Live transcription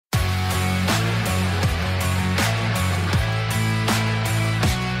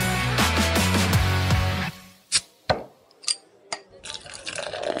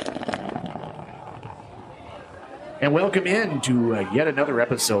And welcome in to yet another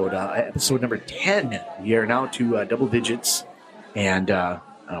episode, episode number 10. We are now to double digits and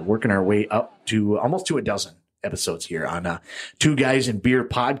working our way up to almost to a dozen episodes here on Two Guys and Beer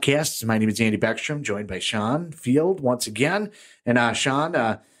podcasts. My name is Andy Backstrom, joined by Shawn Field once again. And Shawn,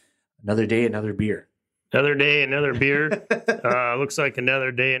 another day, another beer. Another day, another beer. Looks like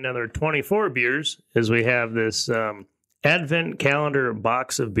another day, another 24 beers, as we have this Advent calendar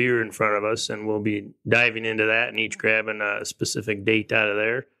box of beer in front of us, and we'll be diving into that and each grabbing a specific date out of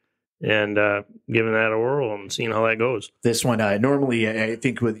there and giving that a whirl and seeing how that goes. This one, normally, I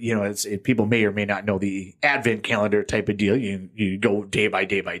think with, people may or may not know the Advent calendar type of deal. You go day by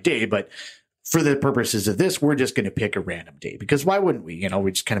day by day, but for the purposes of this, we're just going to pick a random day because why wouldn't we?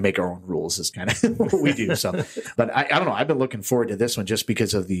 We just kind of make our own rules is kind of what we do. So, but I don't know. I've been looking forward to this one just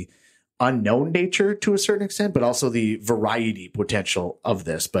because of the unknown nature to a certain extent, but also the variety potential of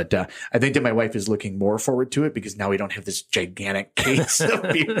this. But I think that my wife is looking more forward to it because now we don't have this gigantic case of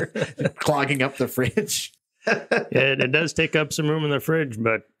beer clogging up the fridge. It does take up some room in the fridge,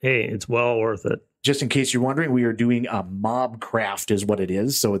 but hey, it's well worth it. Just in case you're wondering, we are doing a MobCraft is what it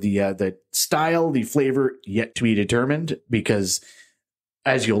is. So the style, the flavor yet to be determined because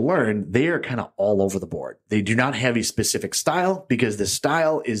as you'll learn, they are kind of all over the board. They do not have a specific style because the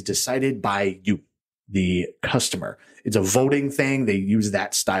style is decided by you, the customer. It's a voting thing. They use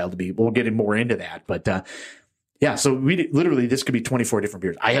that style to be, we'll get more into that. But yeah, so this could be 24 different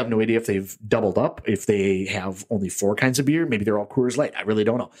beers. I have no idea if they've doubled up, if they have only 4 kinds of beer. Maybe they're all Coors Light. I really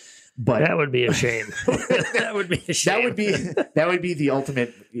don't know. But that would be a shame. That would be a shame. That would be the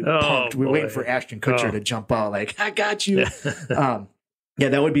ultimate pumped. We're waiting for Ashton Kutcher to jump out like, I got you. Yeah,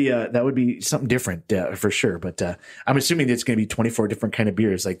 that would be something different for sure. But I'm assuming it's going to be 24 different kind of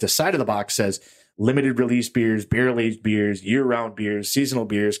beers. Like the side of the box says limited release beers, barrel aged beers, year round beers, seasonal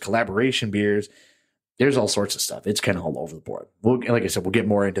beers, collaboration beers. There's all sorts of stuff. It's kind of all over the board. Like I said, we'll get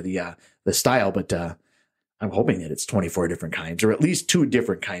more into the style, but I'm hoping that it's 24 different kinds, or at least 2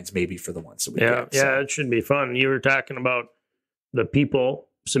 different kinds, maybe for the ones that we get. Yeah, it should be fun. You were talking about the people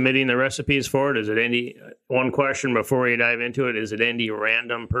submitting the recipes for it. Is it any one question before we dive into it? Is it any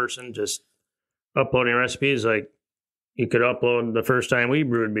random person just uploading recipes? Like you could upload the first time we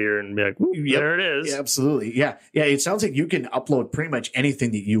brewed beer and be like, there it is. Yeah, absolutely. Yeah. It sounds like you can upload pretty much anything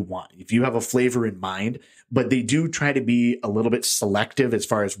that you want if you have a flavor in mind, but they do try to be a little bit selective as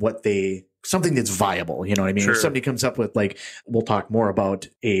far as something that's viable. You know what I mean? Sure. If somebody comes up with we'll talk more about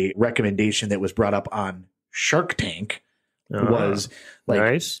a recommendation that was brought up on Shark Tank. Was like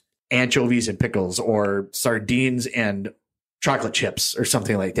nice. Anchovies and pickles or sardines and chocolate chips or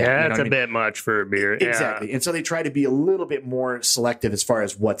something like that. Yeah, that's a bit much for a beer. Exactly. Yeah. And so they try to be a little bit more selective as far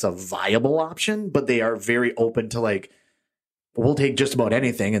as what's a viable option, but they are very open to we'll take just about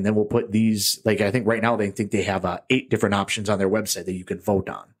anything. And then we'll put these, I think right now they think they have 8 different options on their website that you can vote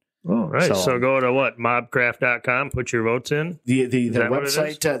on. Oh, right. So go to mobcraft.com, put your votes in. The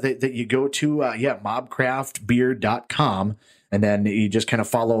website that you go to, mobcraftbeer.com. And then you just kind of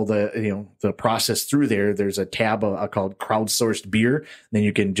follow the process through there. There's a tab called crowdsourced beer. And then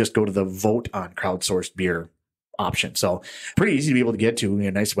you can just go to the vote on crowdsourced beer option. So pretty easy to be able to get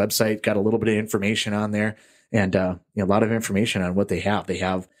to. Nice website, got a little bit of information on there and a lot of information on what they have. They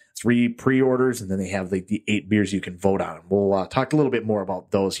have 3 pre-orders, and then they have the 8 beers you can vote on. We'll talk a little bit more about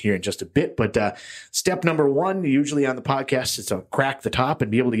those here in just a bit. But step number 1, usually on the podcast, is to crack the top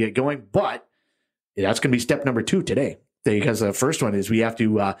and be able to get going. But that's going to be step number 2 today, because the first one is we have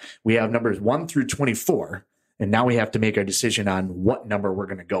numbers 1 through 24, and now we have to make our decision on what number we're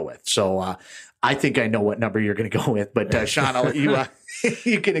going to go with. So I think I know what number you're going to go with, but Shawn, I'll let you.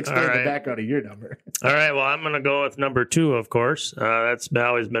 You can explain the background of your number. All right. Well, I'm going to go with number 2, of course. That's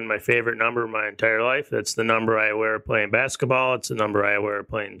always been my favorite number my entire life. That's the number I wear playing basketball. It's the number I wear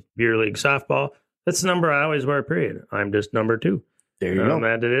playing beer league softball. That's the number I always wear, period. I'm just number 2. There you go.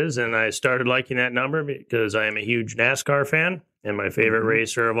 That it is. And I started liking that number because I am a huge NASCAR fan. And my favorite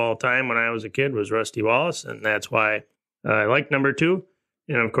racer of all time when I was a kid was Rusty Wallace. And that's why I like number 2.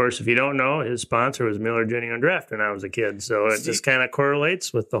 And, of course, if you don't know, his sponsor was Miller Genuine Draft when I was a kid. So it just kind of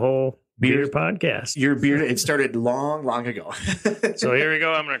correlates with the whole beer podcast. Your beer, it started long, long ago. So here we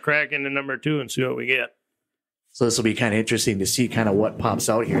go. I'm going to crack into number 2 and see what we get. So this will be kind of interesting to see kind of what pops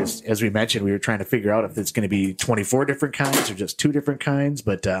out here. As we mentioned, we were trying to figure out if it's going to be 24 different kinds or just 2 different kinds.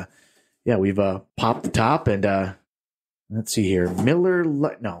 But, we've popped the top. And let's see here.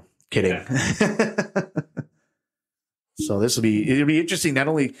 No, kidding. So it'll be interesting, not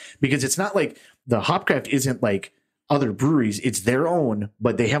only because it's not like the Hopcraft isn't like other breweries, it's their own,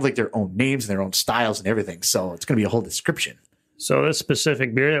 but they have their own names and their own styles and everything. So it's going to be a whole description. So this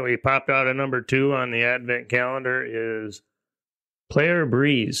specific beer that we popped out at number 2 on the Advent calendar is Player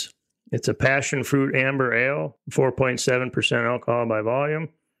Breeze. It's a passion fruit amber ale, 4.7% alcohol by volume.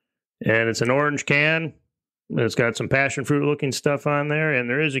 And it's an orange can. It's got some passion fruit looking stuff on there. And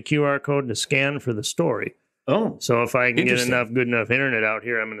there is a QR code to scan for the story. Oh, so if I can get good enough internet out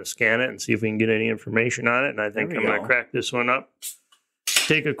here, I'm going to scan it and see if we can get any information on it. And I think I'm going to crack this one up.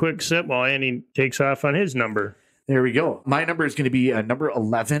 Take a quick sip while Andy takes off on his number. There we go. My number is going to be number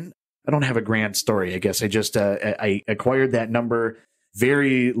 11. I don't have a grand story, I guess. I just I acquired that number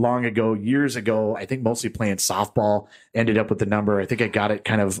very long ago, years ago. I think mostly playing softball, ended up with the number. I think I got it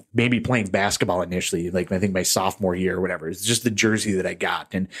kind of maybe playing basketball initially, like I think my sophomore year or whatever. It's just the jersey that I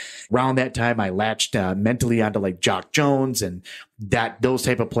got. And around that time, I latched mentally onto like Jock Jones and those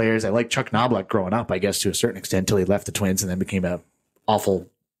type of players. I liked Chuck Knobloch growing up, I guess, to a certain extent, until he left the Twins and then became a awful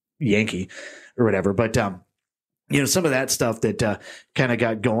Yankee or whatever. But, some of that stuff that kind of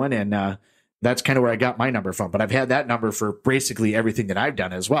got going, and that's kind of where I got my number from. But I've had that number for basically everything that I've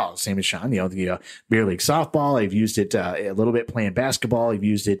done as well. Same as Shawn, the beer league softball. I've used it a little bit playing basketball. I've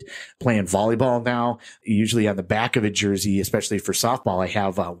used it playing volleyball now. Usually on the back of a jersey, especially for softball, I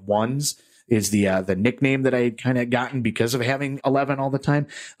have ones. Is the nickname that I had kind of gotten because of having 11 all the time,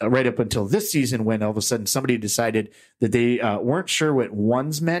 right up until this season when all of a sudden somebody decided that they weren't sure what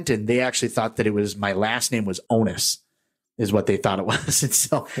ones meant, and they actually thought that it was my last name was Onus, is what they thought it was. And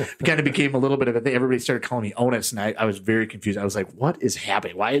so it kind of became a little bit of a thing. Everybody started calling me Onus, and I was very confused. I was like, what is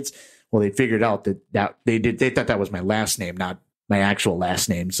happening? Well, they figured out that they thought that was my last name, not my actual last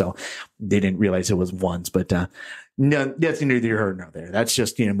name. So they didn't realize it was ones, but no, that's neither here nor there. That's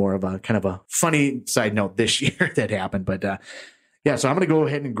just, more of a kind of a funny side note this year that happened. But so I'm going to go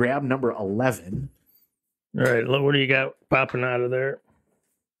ahead and grab number 11. All right. What do you got popping out of there?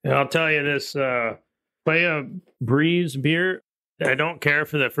 And I'll tell you this, Playa Breeze beer. I don't care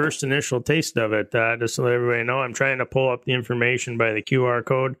for the first initial taste of it. Just to let everybody know, I'm trying to pull up the information by the QR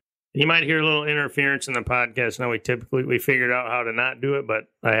code. You might hear a little interference in the podcast. Now we figured out how to not do it, but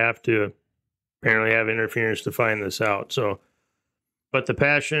I have to apparently have interference to find this out. So, but the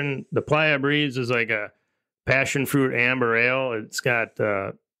Playa Breeze is like a passion fruit amber ale. It's got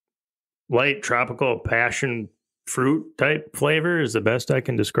light tropical passion fruit type flavor is the best I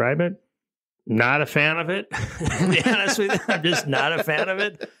can describe it. Not a fan of it. To be honest with you, I'm just not a fan of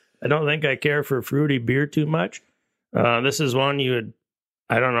it. I don't think I care for fruity beer too much. This is one you would,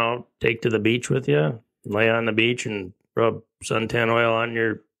 I don't know, take to the beach with you, lay on the beach and rub suntan oil on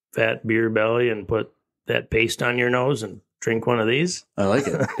your fat beer belly and put that paste on your nose and drink one of these. I like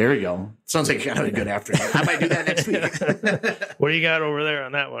it. There you go. Sounds like kind of a good afternoon. I might do that next week. What do you got over there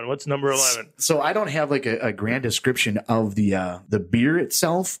on that one? What's number 11? So I don't have like a grand description of the beer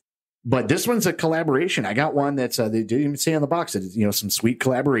itself, but this one's a collaboration. I got one that's, they didn't even say on the box that it's, some sweet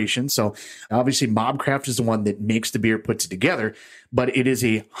collaboration. So obviously MobCraft is the one that makes the beer, puts it together, but it is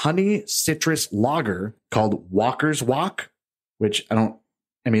a honey citrus lager called Walker's Walk, which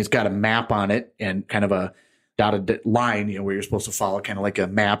it's got a map on it and kind of a dotted line, where you're supposed to follow kind of like a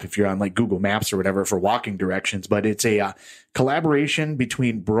map if you're on like Google Maps or whatever for walking directions. But it's a collaboration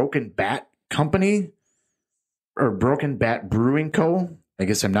between Broken Bat Company or Broken Bat Brewing Co. I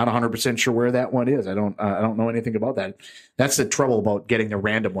guess I'm not 100% sure where that one is. I don't know anything about that. That's the trouble about getting the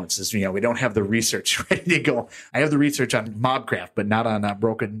random ones is, we don't have the research ready to go. I have the research on MobCraft, but not on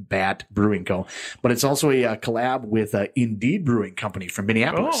Broken Bat Brewing Co. But it's also a collab with Indeed Brewing Company from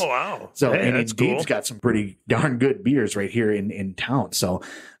Minneapolis. Oh, wow. So, hey, and Indeed's got some pretty darn good beers right here in town. So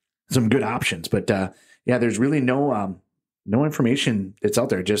some good options. But there's really no information that's out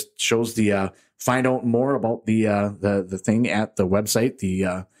there. It just shows find out more about the thing at the website,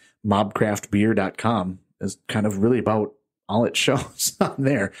 the mobcraftbeer.com is kind of really about all it shows on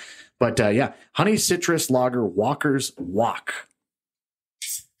there. But honey citrus lager Walker's Walk.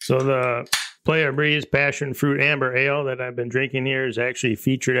 So the Playa Breeze Passion Fruit Amber Ale that I've been drinking here is actually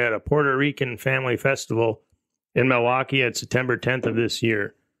featured at a Puerto Rican family festival in Milwaukee at September 10th of this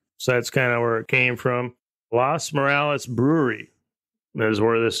year. So that's kind of where it came from. Las Morales Brewery is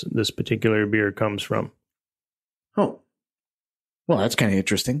where this particular beer comes from. Oh, well, that's kind of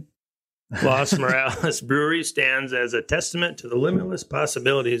interesting. Las Morales Brewery stands as a testament to the limitless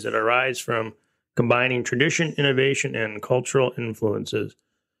possibilities that arise from combining tradition, innovation, and cultural influences.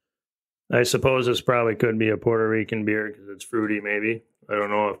 I suppose this probably could be a Puerto Rican beer because it's fruity, maybe. I don't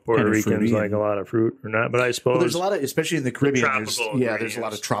know if Puerto Ricans like a lot of fruit or not, but I suppose there's a lot of, especially in the Caribbean, there's a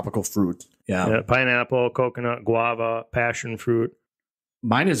lot of tropical fruit. Yeah, pineapple, coconut, guava, passion fruit.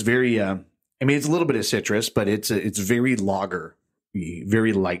 Mine is very, it's a little bit of citrus, but it's very lager,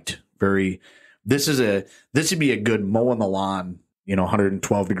 very light, very this would be a good mowing the lawn,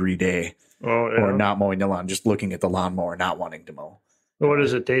 112-degree day, or not mowing the lawn, just looking at the lawnmower, not wanting to mow. Well, what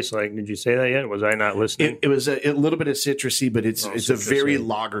does it taste like? Did you say that yet? Was I not listening? It was a little bit of citrusy, but it's a very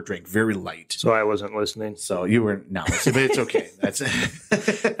lager drink, very light. So I wasn't listening. So you were not listening, but it's okay. That's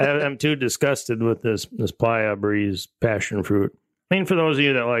I'm too disgusted with this Playa Breeze passion fruit. I mean, for those of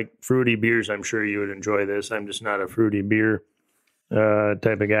you that like fruity beers, I'm sure you would enjoy this. I'm just not a fruity beer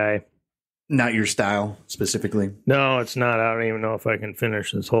type of guy. Not your style specifically. No, it's not. I don't even know if I can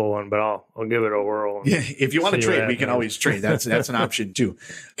finish this whole one, but I'll give it a whirl. Yeah, if you want to trade, we can always trade. That's an option too,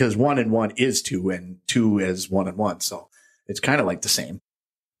 because 1 and 1 is 2, and 2 is 1 and 1. So it's kind of like the same.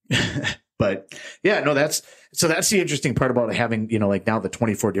 But yeah, no, that's the interesting part about having, like now the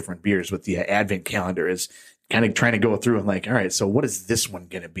 24 different beers with the Advent calendar is kind of trying to go through and like, all right, so what is this one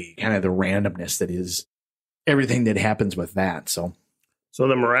going to be? Kind of the randomness that is everything that happens with that. So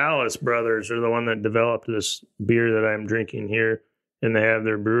the Morales brothers are the one that developed this beer that I'm drinking here, and they have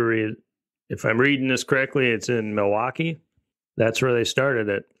their brewery. If I'm reading this correctly, it's in Milwaukee. That's where they started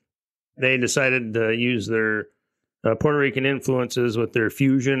it. They decided to use their Puerto Rican influences with their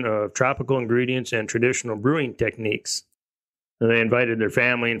fusion of tropical ingredients and traditional brewing techniques. And they invited their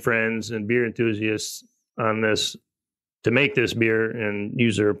family and friends and beer enthusiasts on this to make this beer and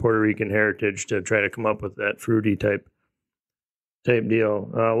use their Puerto Rican heritage to try to come up with that fruity type deal.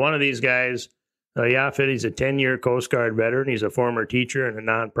 One of these guys, Yafet, he's a 10-year Coast Guard veteran. He's a former teacher and a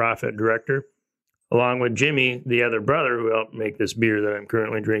nonprofit director. Along with Jimmy, the other brother who helped make this beer that I'm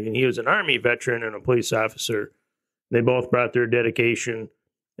currently drinking. He was an Army veteran and a police officer. They both brought their dedication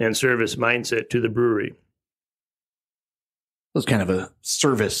and service mindset to the brewery. It was kind of a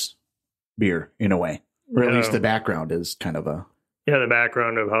service beer in a way, or at least the background is kind of a... Yeah, the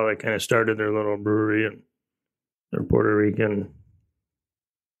background of how they kind of started their little brewery and their Puerto Rican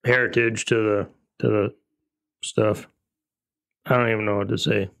heritage to the stuff. I don't even know what to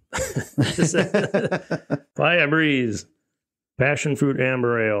say. Playa Breeze, passion fruit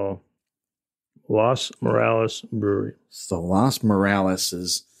amber ale, Los Morales Brewery. So Los Morales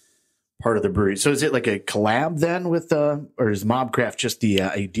is part of the brewery. So is it like a collab then with or is MobCraft just the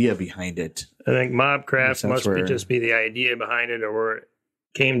idea behind it? I think MobCraft must just be the idea behind it, or where it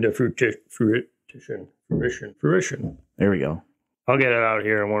came to fruition. There we go. I'll get it out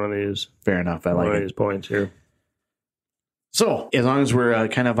here in one of these. Fair enough. I like one of these points here. So as long as we're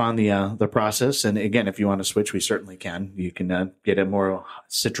kind of on the process, and again, if you want to switch, we certainly can. You can get a more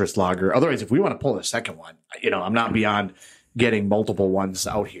citrus lager. Otherwise, if we want to pull a second one, I'm not beyond getting multiple ones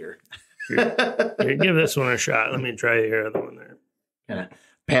out here. Here, give this one a shot. Let me try your other one there. Kind of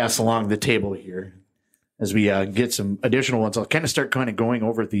pass along the table here as we get some additional ones. I'll kind of start going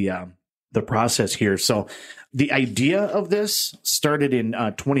over the process here. So the idea of this started in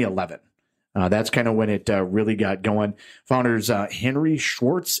 2011. That's kind of when it really got going. Founders Henry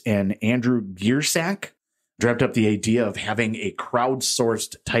Schwartz and Andrew Giersack dreamt up the idea of having a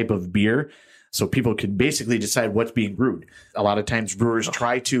crowdsourced type of beer so people could basically decide what's being brewed. A lot of times brewers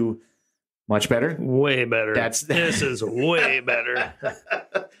try to... Much better? Way better. This is way better.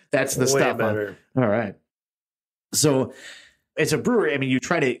 That's the stuff. Better. All right. So as a brewer, you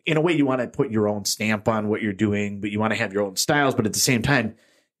try to, in a way, you want to put your own stamp on what you're doing, but you want to have your own styles. But at the same time,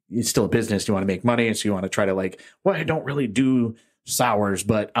 it's still a business. You want to make money. And so you want to try to I don't really do sours,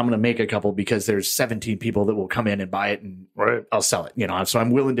 but I'm going to make a couple because there's 17 people that will come in and buy it and I'll sell it. So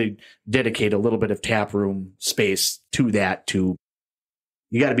I'm willing to dedicate a little bit of tap room space to that.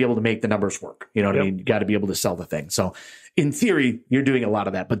 You got to be able to make the numbers work. You know what I mean? You got to be able to sell the thing. So in theory, you're doing a lot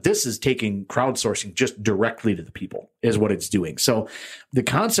of that, but this is taking crowdsourcing just directly to the people is what it's doing. So the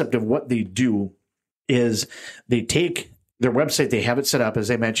concept of what they do is they take their website, they have it set up, as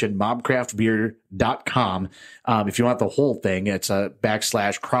I mentioned, mobcraftbeer.com. If you want the whole thing, it's a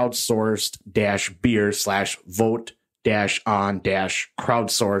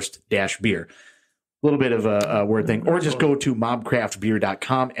 /beer/crowdsourced-on-crowdsourced-beer. A little bit of a word thing, or just go to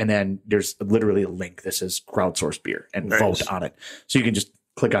mobcraftbeer.com and then there's literally a link that says crowdsourced beer and vote on it. So you can just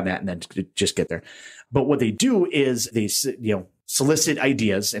click on that and then just get there. But what they do is they, solicit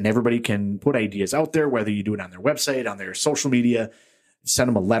ideas, and everybody can put ideas out there, whether you do it on their website, on their social media, send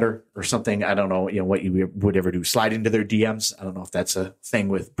them a letter or something. I don't know, what you would ever do, slide into their DMs. I don't know if that's a thing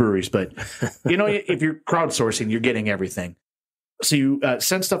with breweries, but if you're crowdsourcing, you're getting everything. So you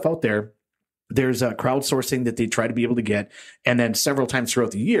send stuff out there. There's a crowdsourcing that they try to be able to get. And then several times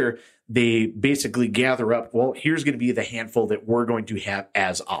throughout the year, they basically gather up, here's going to be the handful that we're going to have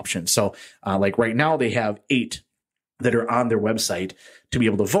as options. So like right now, they have 8 that are on their website to be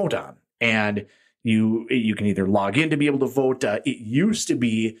able to vote on. And you can either log in to be able to vote. It used to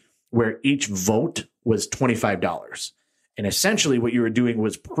be where each vote was $25. And essentially what you were doing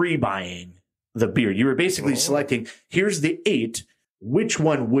was pre-buying the beer. You were basically selecting, here's the 8, which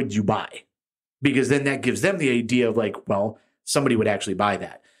one would you buy? Because then that gives them the idea of like, well, somebody would actually buy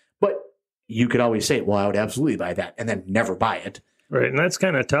that. But you could always say, well, I would absolutely buy that, and then never buy it. Right. And that's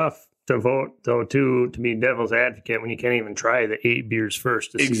kind of tough to vote, though, too, to be devil's advocate when you can't even try the 8 beers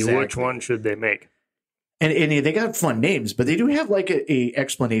first to see which one should they make. And they got fun names, but they do have like a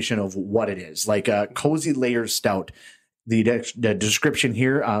explanation of what it is, like a Cozy Layers Stout. The description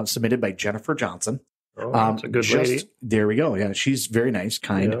here submitted by Jennifer Johnson. Oh, that's a good lady. There we go. Yeah, she's very nice,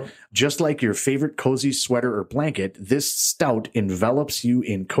 kind. Yeah. Just like your favorite cozy sweater or blanket, this stout envelops you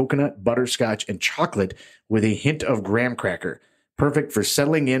in coconut, butterscotch, and chocolate with a hint of graham cracker. Perfect for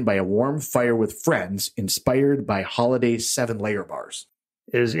settling in by a warm fire with friends, inspired by holiday 7-layer bars.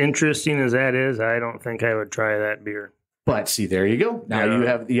 As interesting as that is, I don't think I would try that beer. But see, there you go. Now you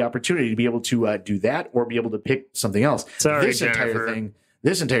have the opportunity to be able to do that or be able to pick something else. Sorry, Jennifer.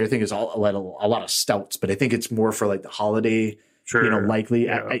 This entire thing is a lot of stouts, but I think it's more for like the holiday, likely.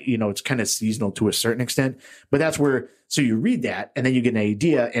 Yeah. It's kind of seasonal to a certain extent. But that's where, so you read that and then you get an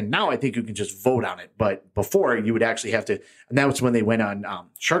idea. And now I think you can just vote on it. But before you would actually have to, and that was when they went on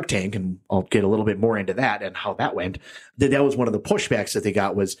Shark Tank, and I'll get a little bit more into that and how that went. That was one of the pushbacks that they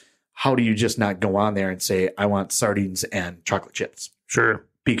got was, how do you just not go on there and say, I want sardines and chocolate chips? Sure.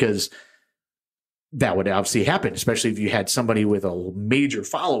 Because that would obviously happen, especially if you had somebody with a major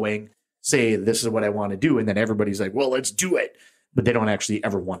following say, this is what I want to do. And then everybody's like, well, let's do it. But they don't actually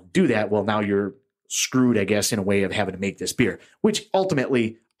ever want to do that. Well, now you're screwed, I guess, in a way of having to make this beer, which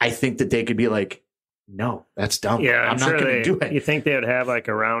ultimately I think that they could be like, no, that's dumb. Yeah, I'm not going to do it. You think they would have like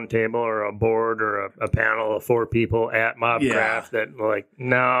a round table or a board or a panel of 4 people at MobCraft that like,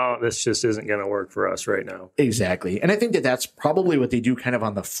 no, this just isn't going to work for us right now. Exactly. And I think that that's probably what they do kind of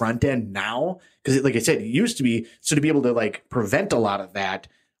on the front end now. Because like I said, it used to be, so to be able to like prevent a lot of that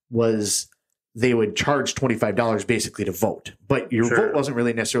was they would charge $25 basically to vote. But your vote wasn't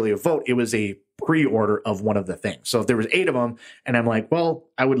really necessarily a vote. It was a pre-order of one of the things. So if there was 8 of them and I'm like, well,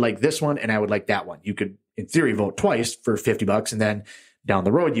 I would like this one and I would like that one. You could, in theory, vote twice for $50. And then down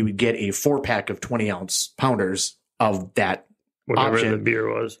the road, you would get a 4-pack of 20-ounce pounders of that whatever option. The beer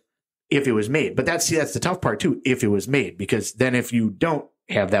was. If it was made. But that's the tough part too, if it was made. Because then if you don't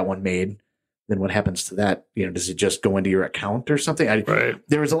have that one made, then what happens to that? Does it just go into your account or something? Right.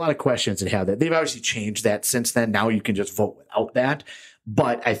 There was a lot of questions that have that. They've obviously changed that since then. Now you can just vote without that.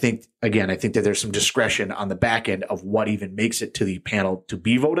 But I think that there's some discretion on the back end of what even makes it to the panel to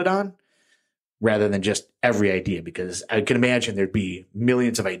be voted on rather than just every idea, because I can imagine there'd be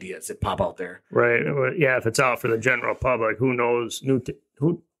millions of ideas that pop out there. Right. Yeah. If it's out for the general public, who knows?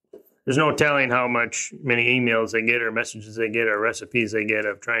 There's no telling how many emails they get or messages they get or recipes they get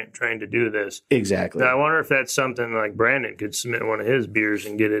of trying to do this. Exactly. Now, I wonder if that's something like Brandon could submit one of his beers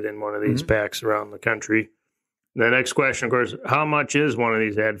and get it in one of these packs around the country. The next question, of course, how much is one of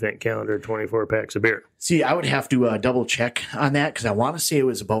these Advent Calendar 24 packs of beer? See, I would have to double check on that because I want to say it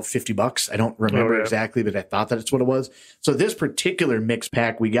was about $50. I don't remember exactly, but I thought that's what it was. So this particular mix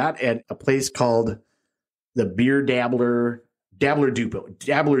pack we got at a place called the Beer Dabbler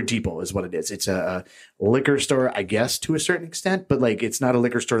Depot is what it is. It's a liquor store, I guess, to a certain extent, but like it's not a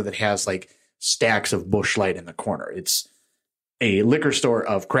liquor store that has like stacks of Busch Light in the corner. It's a liquor store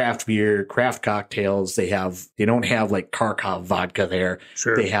of craft beer, craft cocktails. They don't have like Kharkov vodka there.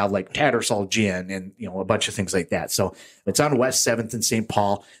 Sure. They have like Tattersall gin and, a bunch of things like that. So it's on West 7th in St.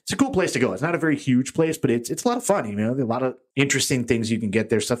 Paul. It's a cool place to go. It's not a very huge place, but it's a lot of fun. There's a lot of interesting things you can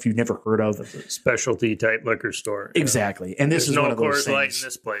get there, stuff you've never heard of. It's a specialty type liquor store. Exactly. And this is one of those things. No Coors Light in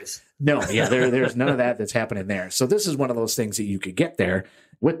this place. No, yeah, there's none of that's happening there. So this is one of those things that you could get there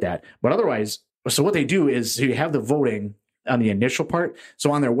with that. But otherwise, so what they do is you have the voting on the initial part.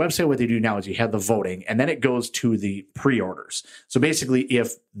 So on their website, what they do now is you have the voting and then it goes to the pre-orders. So basically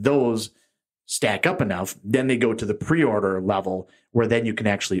if those stack up enough, then they go to the pre-order level where then you can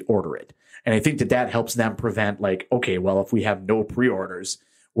actually order it. And I think that helps them prevent like, okay, well, if we have no pre-orders,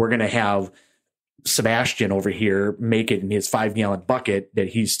 we're going to have Sebastian over here make it in his 5-gallon bucket that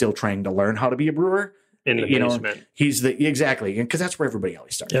he's still trying to learn how to be a brewer. In the basement. Exactly. And because that's where everybody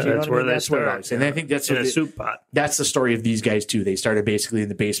always starts. Yeah, that's where they start. And I think that's in a soup pot. That's the story of these guys too. They started basically in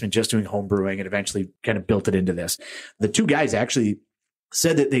the basement, just doing home brewing and eventually kind of built it into this. The 2 guys actually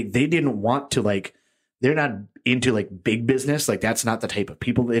said that they didn't want to they're not into like big business. Like that's not the type of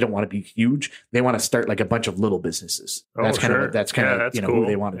people. They don't want to be huge. They want to start like a bunch of little businesses. That's kind of cool. who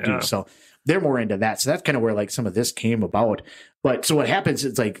they want to do. So they're more into that. So that's kind of where like some of this came about. But so what happens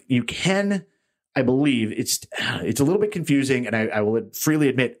is like you can I believe it's a little bit confusing, and I will freely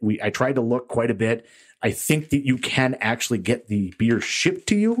admit I tried to look quite a bit. I think that you can actually get the beer shipped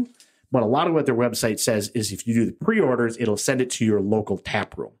to you, but a lot of what their website says is if you do the pre-orders, it'll send it to your local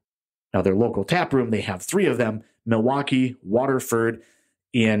tap room. Now, their local tap room, they have 3 of them: Milwaukee, Waterford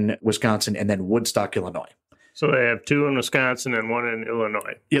in Wisconsin, and then Woodstock, Illinois. So they have 2 in Wisconsin and 1 in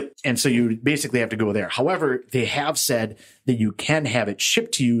Illinois. Yep. And so you basically have to go there. However, they have said that you can have it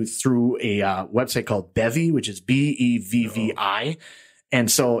shipped to you through a website called Bevy, which is Bevvi. And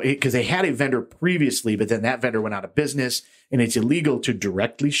so, because they had a vendor previously, but then that vendor went out of business, and it's illegal to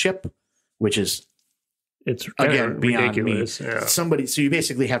directly ship, which is, it's again, beyond ridiculous. me. Yeah. So you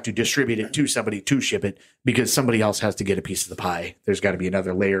basically have to distribute it to somebody to ship it, because somebody else has to get a piece of the pie. There's got to be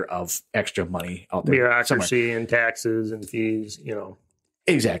another layer of extra money out there. Bureaucracy and taxes and fees,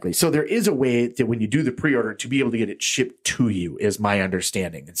 Exactly. So there is a way that when you do the pre-order to be able to get it shipped to you, is my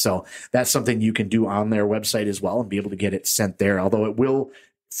understanding. And so that's something you can do on their website as well and be able to get it sent there. Although it will,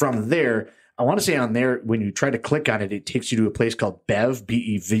 from there, I want to say on there, when you try to click on it, it takes you to a place called Bev,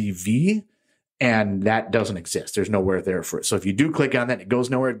 Bevv, and that doesn't exist. There's nowhere there for it. So if you do click on that, it goes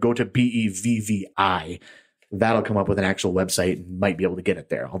nowhere. Go to Bevvi. That'll come up with an actual website and might be able to get it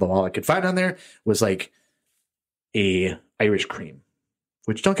there. Although all I could find on there was like a Irish cream,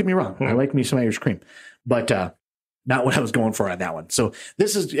 which, don't get me wrong, I like me some Irish cream, but not what I was going for on that one. So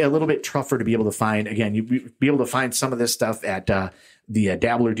this is a little bit tougher to be able to find. Again, you'd be able to find some of this stuff at the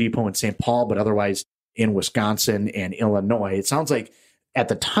Dabbler Depot in St. Paul, but otherwise in Wisconsin and Illinois. It sounds like at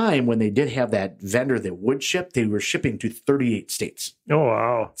the time when they did have that vendor that would ship, they were shipping to 38 states. Oh,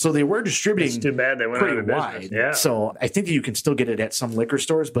 wow. So they were distributing. It's too bad they went out of wide. business. Yeah. So I think that you can still get it at some liquor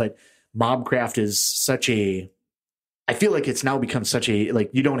stores, but MobCraft is such a, I feel like it's now become such a, like,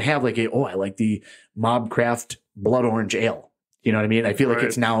 you don't have like I like the MobCraft Blood Orange Ale. You know what I mean? I feel like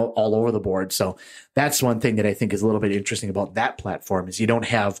it's now all over the board. So that's one thing that I think is a little bit interesting about that platform, is you don't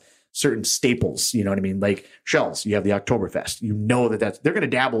have certain staples. You know what I mean? Like Shells, you have the Oktoberfest. You know they're going to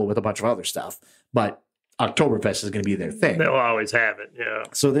dabble with a bunch of other stuff, but Oktoberfest is going to be their thing. They'll always have it. Yeah.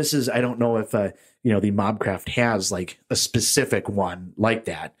 So this is, I don't know if, the MobCraft has like a specific one like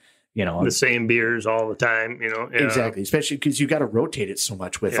that. The same beers all the time, Yeah. Exactly. Especially because you got to rotate it so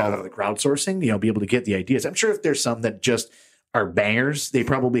much with all of the crowdsourcing, be able to get the ideas. I'm sure if there's some that just are bangers, they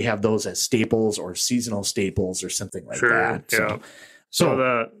probably have those as staples or seasonal staples or something like that. Yeah.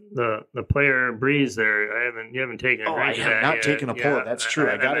 So the player breeze there, you haven't taken a drink of that I have not yet. taken a pull. That's true.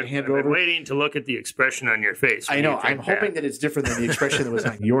 I got it handed over. I'm waiting to look at the expression on your face. I know. I'm hoping that it's different than the expression that was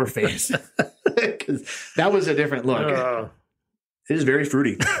on your face. Because that was a different look. It is very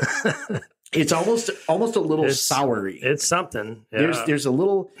fruity. It's almost a little soury. It's something. Yeah. There's a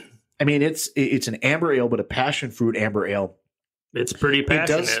little, it's an amber ale, but a passion fruit amber ale. It's pretty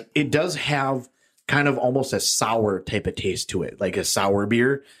passionate. It does have kind of almost a sour type of taste to it, like a sour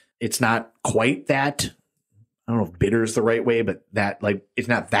beer. It's not quite that, I don't know if bitter is the right way, but that, like, it's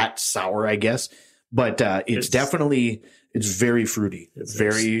not that sour, I guess. But it's definitely, it's very fruity. It's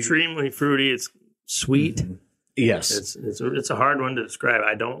very extremely fruity. It's sweet. Mm-hmm. Yes, it's a hard one to describe.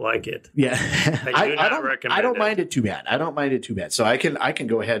 I don't like it. Yeah, I don't recommend. I don't mind it too bad. So I can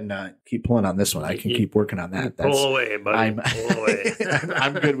go ahead and keep pulling on this one. I can keep working on that. Pull away, buddy. Pull away.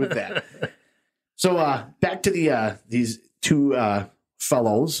 I'm good with that. So back to these 2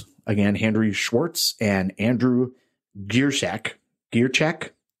 fellows again, Henry Schwartz and Andrew Gierczak,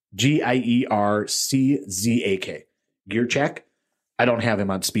 Gierczak, Gierczak. I don't have him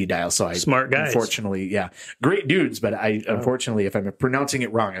on speed dial, so smart guys. Unfortunately, great dudes, but unfortunately, if I'm pronouncing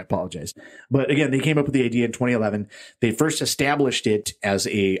it wrong, I apologize. But again, they came up with the idea in 2011. They first established it as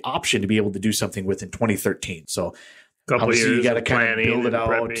a option to be able to do something with in 2013. So obviously, you got to kind of build it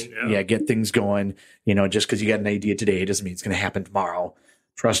out, get things going. Just because you got an idea today doesn't mean it's going to happen tomorrow.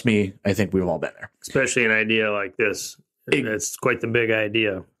 Trust me, I think we've all been there. Especially an idea like this. It's quite the big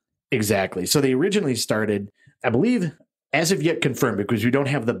idea. Exactly. So they originally started, I believe, as of yet confirmed, because we don't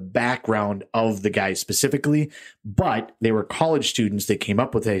have the background of the guys specifically, but they were college students that came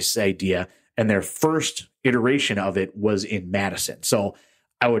up with this idea, and their first iteration of it was in Madison. So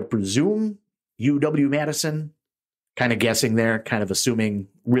I would presume UW-Madison, kind of guessing there, kind of assuming,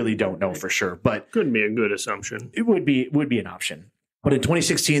 really don't know for sure, but could be a good assumption. It would be an option. But in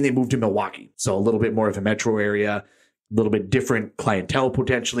 2016, they moved to Milwaukee. So a little bit more of a metro area, a little bit different clientele,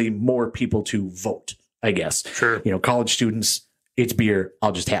 potentially more people to vote, I guess. Sure. College students, it's beer,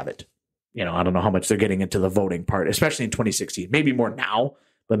 I'll just have it. I don't know how much they're getting into the voting part, especially in 2016. Maybe more now,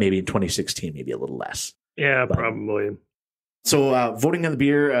 but maybe in 2016, maybe a little less. Yeah, probably. So voting on the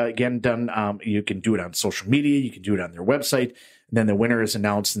beer, again, done. You can do it on social media. You can do it on their website. And then the winner is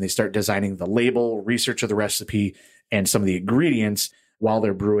announced and they start designing the label, research of the recipe, and some of the ingredients while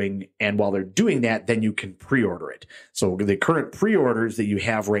they're brewing. And while they're doing that, then you can pre-order it. So the current pre-orders that you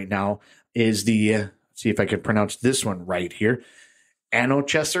have right now is see if I can pronounce this one right here,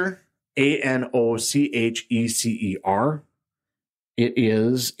 Anochecer, Anochecer. It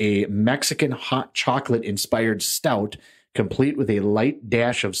is a Mexican hot chocolate inspired stout, complete with a light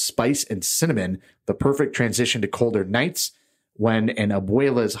dash of spice and cinnamon, the perfect transition to colder nights. When an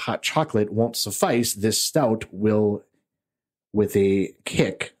abuela's hot chocolate won't suffice, this stout will with a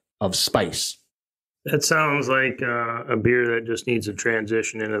kick of spice. That sounds like a beer that just needs a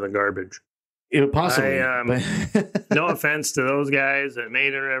transition into the garbage. It possibly. No offense to those guys that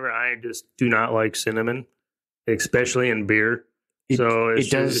made it or whatever. I just do not like cinnamon, especially in beer.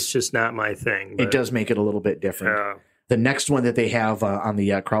 It's just not my thing. It does make it a little bit different. The next one that they have on the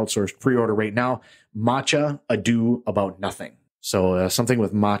crowdsourced pre-order right now, Matcha Ado About Nothing. So something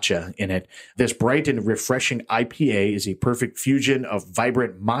with matcha in it. This bright and refreshing IPA is a perfect fusion of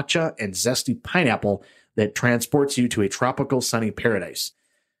vibrant matcha and zesty pineapple that transports you to a tropical sunny paradise.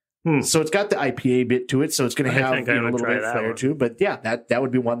 So it's got the IPA bit to it, so it's going to have a little bit of flair too. But yeah, that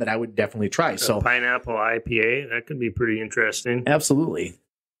would be one that I would definitely try. So pineapple IPA, that could be pretty interesting. Absolutely.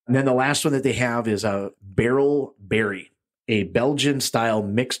 And then the last one that they have is a Barrel Berry, a Belgian-style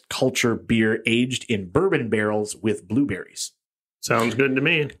mixed culture beer aged in bourbon barrels with blueberries. Sounds good to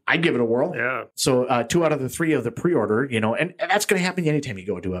me. I'd give it a whirl. Yeah. So 2 out of the 3 of the pre-order, and that's going to happen anytime you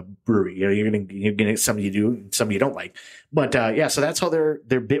go to a brewery. You're going to get some you do, and some you don't like. But so that's how their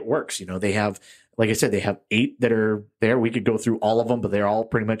bit works. They have, like I said, they have 8 that are there. We could go through all of them, but they're all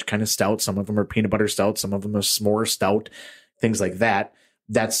pretty much kind of stout. Some of them are peanut butter stout. Some of them are s'more stout, things like that.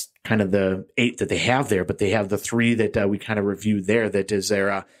 That's kind of the 8 that they have there. But they have the 3 that we kind of reviewed there. That is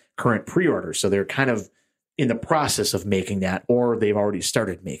their current pre-order. So they're kind of in the process of making that, or they've already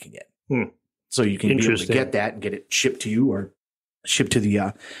started making it. So you can be able to get that and get it shipped to you or shipped to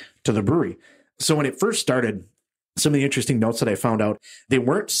the brewery. So when it first started, some of the interesting notes that I found out, they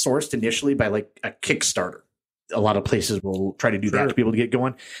weren't sourced initially by like a Kickstarter. A lot of places will try to do that to be able to get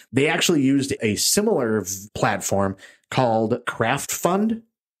going. They actually used a similar platform called Craft Fund,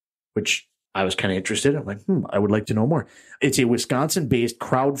 which I was kind of interested. I'm like, I would like to know more. It's a Wisconsin-based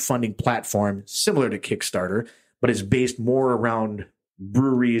crowdfunding platform similar to Kickstarter, but it's based more around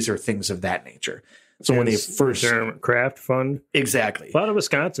breweries or things of that nature. So when they first Craft Fund, exactly, a lot of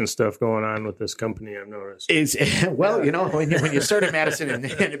Wisconsin stuff going on with this company, I've noticed. When you start in Madison and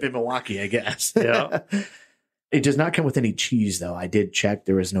end up in Milwaukee, I guess. Yeah. It does not come with any cheese, though. I did check.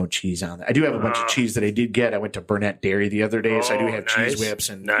 There was no cheese on it. I do have a bunch of cheese that I did get. I went to Burnett Dairy the other day, so I do have cheese whips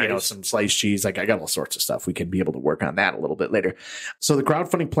and some sliced cheese. Like I got all sorts of stuff. We can be able to work on that a little bit later. So the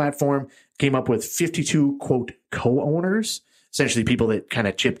crowdfunding platform came up with 52, quote, co-owners, essentially people that kind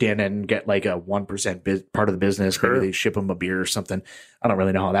of chipped in and get like a 1% part of the business. Sure. Maybe they ship them a beer or something. I don't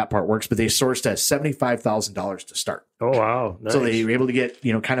really know how that part works, but they sourced $75,000 to start. Oh, wow. Nice. So they were able to get,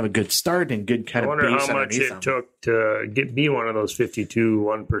 kind of a good start and good kind of base underneath them. I wonder how much it took to be one of those 52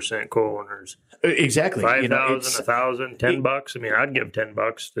 1% co-owners. Exactly. 5,000, 1,000, $10. I mean, I'd give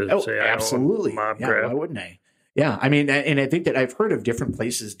 $10 to say absolutely. I own MobCraft. Yeah, why wouldn't I? Yeah. I mean, and I think that I've heard of different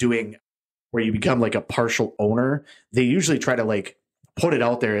places doing where you become like a partial owner. They usually try to like put it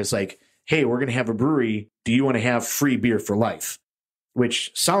out there as like, hey, we're going to have a brewery. Do you want to have free beer for life?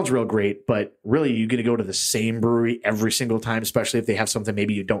 Which sounds real great, but really you're going to go to the same brewery every single time, especially if they have something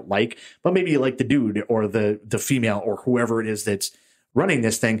maybe you don't like, but maybe you like the dude or the female or whoever it is that's running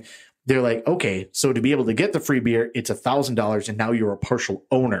this thing. They're like, okay, so to be able to get the free beer, it's $1,000 and now you're a partial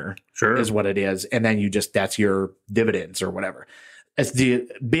owner. Sure. Is what it is. And then that's your dividends or whatever. As the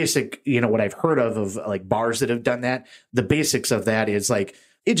basic, what I've heard of like bars that have done that, the basics of that is like,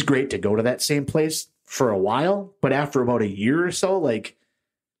 it's great to go to that same place for a while, but after about a year or so, like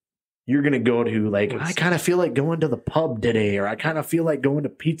you're going to go to like, I kind of feel like going to the pub today, or I kind of feel like going to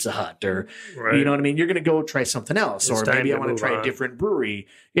Pizza Hut, or, you know what I mean? You're going to go try something else, or maybe I want to try a different brewery.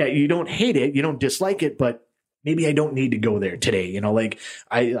 Yeah. You don't hate it. You don't dislike it, but maybe I don't need to go there today. Like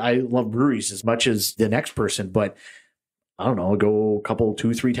I love breweries as much as the next person, but I don't know, go a couple,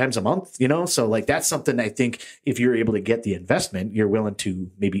 2-3 times a month, So like, that's something I think if you're able to get the investment, you're willing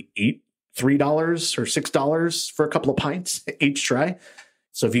to maybe eat $3 or $6 for a couple of pints each try.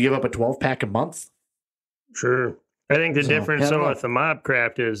 So if you give up a 12-pack a month. Sure. I think the difference with the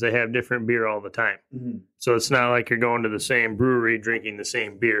MobCraft is they have different beer all the time. Mm-hmm. So it's not like you're going to the same brewery drinking the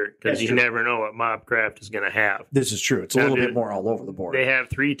same beer, because you never know what MobCraft is going to have. This is true. It's a little bit more all over the board. They have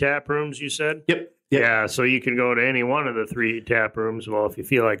 3 tap rooms, you said? Yep. Yeah, so you can go to any one of the 3 tap rooms. Well, if you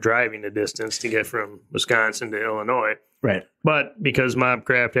feel like driving the distance to get from Wisconsin to Illinois, Right. But because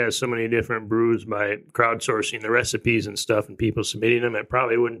MobCraft has so many different brews by crowdsourcing the recipes and stuff and people submitting them, it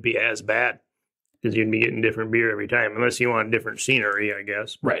probably wouldn't be as bad because you'd be getting different beer every time, unless you want different scenery, I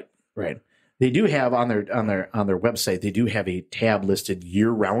guess. Right. They do have on their website, they do have a tab listed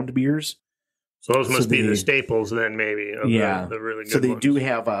year-round beers. So those must be the staples then, maybe. Of the really good So they ones. do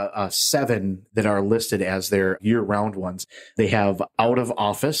have 7 that are listed as their year-round ones. They have Out of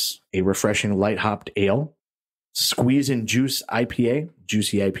Office, a refreshing light hopped ale. Squeeze and Juice IPA,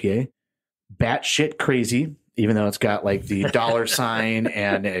 juicy IPA. Batshit Crazy, even though it's got like the dollar sign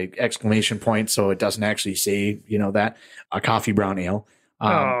and an exclamation point, so it doesn't actually say, that. A coffee brown ale.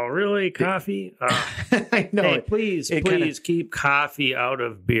 Oh, really? Coffee? I know. Hey, please keep coffee out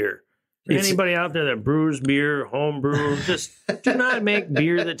of beer. Anybody out there that brews beer, home brew, just do not make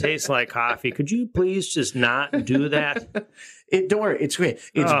beer that tastes like coffee. Could you please just not do that? Don't worry, it's great.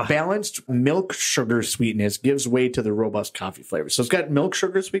 It's balanced milk sugar sweetness gives way to the robust coffee flavor. So it's got milk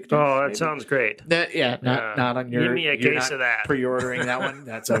sugar sweetness. Oh, that sounds great. Not on your. Give me a case of that. Pre-ordering that one.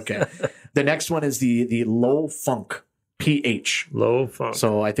 That's okay. The next one is the Low Funk PH. Low Funk.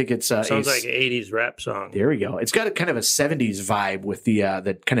 So I think it's sounds like an 80s rap song. There we go. It's got a kind of a 70s vibe with the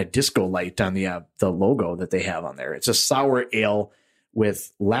kind of disco light on the logo that they have on there. It's a sour ale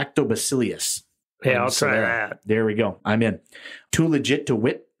with lactobacillus. Hey, I'll try that. There we go. I'm in. Too Legit to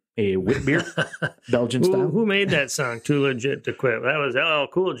Wit, a wit beer, Belgian style. Who made that song, Too Legit to Quit? That was LL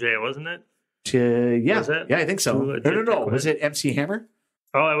Cool J, wasn't it? Yeah. Was it? Yeah, I think so. No. Was it MC Hammer?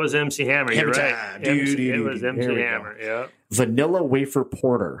 Oh, it was MC Hammer. You're right. It was MC Hammer. Yeah. Vanilla Wafer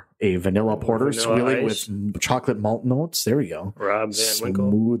Porter, a vanilla porter swilling with chocolate malt notes. There we go. Rob Van Winkle.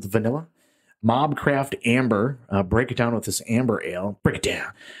 Smooth vanilla. MobCraft Amber. Break it down with this amber ale. Break it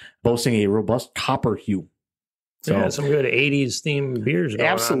down. Boasting a robust copper hue. So, yeah, some good 80s themed beers going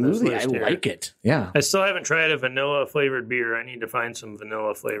absolutely, on this list here. I like it. Yeah. I still haven't tried a vanilla flavored beer. I need to find some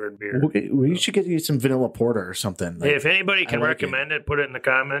vanilla flavored beer. We should get you some vanilla porter or something. Hey, if anybody can recommend it, put it in the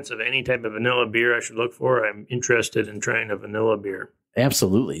comments of any type of vanilla beer I should look for. I'm interested in trying a vanilla beer.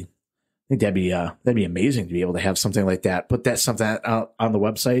 Absolutely. I think that'd be amazing to be able to have something like that. Put that something out on the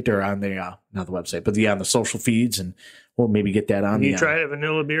website or on the not the website, but on the social feeds, and we'll maybe get that on. Have you tried a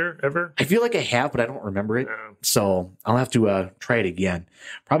vanilla beer ever? I feel like I have, but I don't remember it. No. So I'll have to try it again.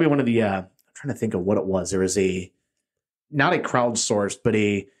 Probably one of the. I'm trying to think of what it was. There was not a crowdsourced, but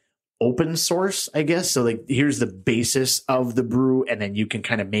a open source, I guess. So like, here's the basis of the brew, and then you can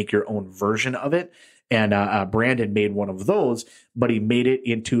kind of make your own version of it. And Brandon made one of those, but he made it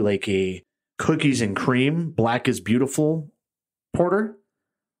into like a cookies and cream, Black is Beautiful porter.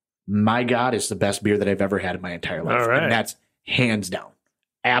 My God, it's the best beer that I've ever had in my entire life. All right. And that's hands down.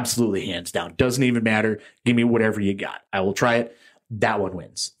 Absolutely hands down. Doesn't even matter. Give me whatever you got. I will try it. That one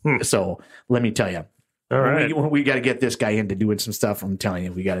wins. So let me tell you. All right. We got to get this guy into doing some stuff. I'm telling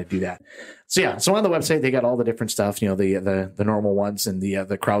you, we got to do that. So yeah. So on the website, they got all the different stuff, the normal ones and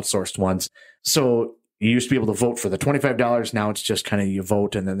the crowdsourced ones. So you used to be able to vote for the $25. Now it's just kind of you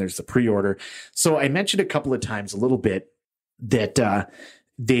vote, and then there's the pre-order. So I mentioned a couple of times a little bit that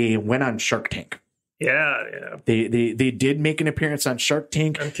they went on Shark Tank. Yeah. They did make an appearance on Shark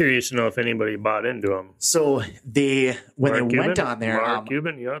Tank. I'm curious to know if anybody bought into them. So went on there. Mark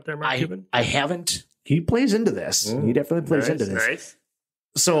Cuban, you out there, Mark Cuban? I haven't. He plays into this. He definitely plays into this. Nice.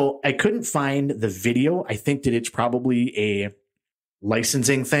 So I couldn't find the video. I think that it's probably a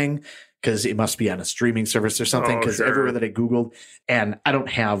licensing thing, because it must be on a streaming service or something, because everywhere that I Googled, and I don't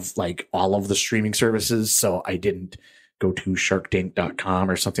have like all of the streaming services, so I didn't go to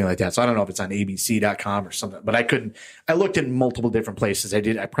sharktank.com or something like that. So I don't know if it's on abc.com or something, but I looked in multiple different places.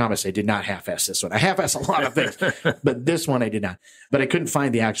 I promise I did not half-ass this one. I half-ass a lot of things, but this one I did not. But I couldn't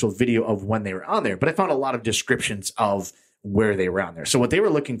find the actual video of when they were on there, but I found a lot of descriptions of where they were on there. So what they were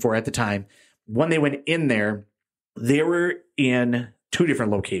looking for at the time, when they went in there, they were in 2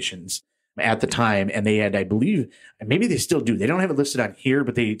 different locations at the time, and they had, I believe, maybe they still do. They don't have it listed on here,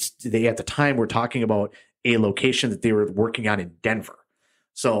 but they at the time were talking about a location that they were working on in Denver.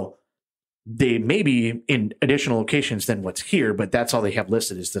 So they may be in additional locations than what's here, but that's all they have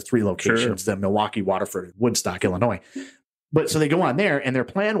listed is the 3 locations, the Milwaukee, Waterford, Woodstock, Illinois. But so they go on there, and their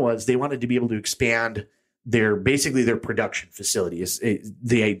plan was they wanted to be able to expand their production facility is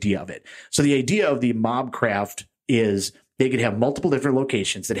the idea of it. So the idea of the MobCraft is they could have multiple different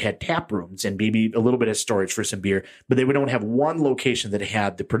locations that had tap rooms and maybe a little bit of storage for some beer, but they would only have one location that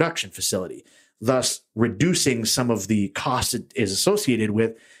had the production facility, thus reducing some of the costs it is associated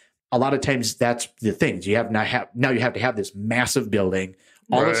with. A lot of times that's the things you have now you have to have this massive building,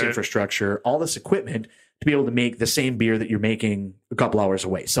 all this infrastructure, all this equipment to be able to make the same beer that you're making a couple hours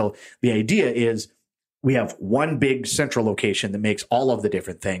away. So the idea is we have one big central location that makes all of the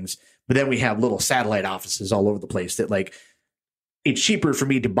different things, but then we have little satellite offices all over the place that like, it's cheaper for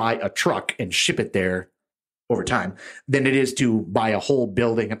me to buy a truck and ship it there over time than it is to buy a whole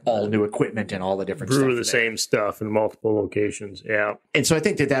building and all new equipment and all the different stuff. Brew the same stuff in multiple locations. Yeah. And so I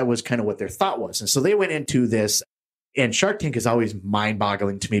think that was kind of what their thought was. And so they went into this. And Shark Tank is always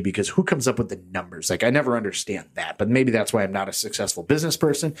mind-boggling to me because who comes up with the numbers? Like, I never understand that. But maybe that's why I'm not a successful business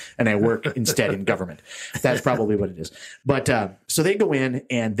person and I work instead in government. That's probably what it is. But so they go in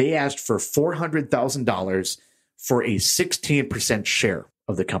and they asked for $400,000 for a 16% share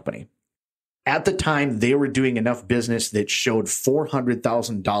of the company. At the time, they were doing enough business that showed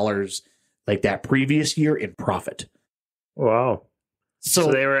 $400,000 like that previous year in profit. Wow.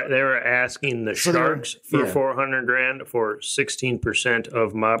 So they were asking the Sharks for $400,000 for 16%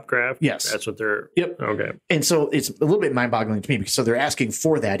 of MobCraft. Yes, that's what they're. Yep. Okay. And so it's a little bit mind-boggling to me because so they're asking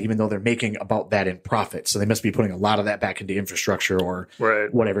for that, even though they're making about that in profit. So they must be putting a lot of that back into infrastructure or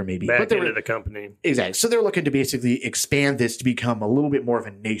whatever it may be. Back into the company. Exactly. So they're looking to basically expand this to become a little bit more of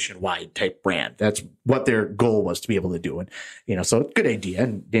a nationwide type brand. That's what their goal was to be able to do. And so good idea,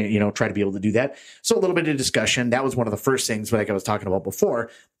 and try to be able to do that. So a little bit of discussion. That was one of the first things, like I was talking about before.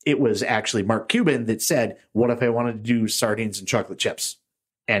 It was actually Mark Cuban that said, what if I wanted to do sardines and chocolate chips?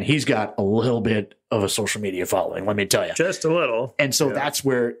 And he's got a little bit of a social media following, let me tell you. Just a little. And so that's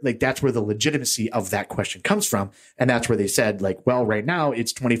where the legitimacy of that question comes from. And that's where they said, like, well, right now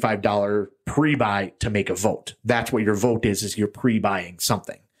it's $25 pre-buy to make a vote. That's what your vote is you're pre-buying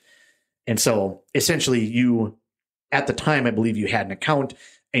something. And so essentially at the time, I believe you had an account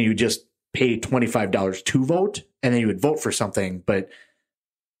and you just pay $25 to vote and then you would vote for something. But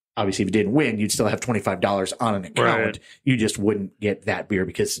obviously, if you didn't win, you'd still have $25 on an account. Right. You just wouldn't get that beer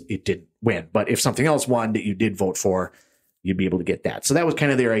because it didn't win. But if something else won that you did vote for, you'd be able to get that. So that was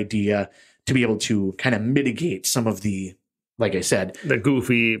kind of their idea to be able to kind of mitigate some of the, like I said, the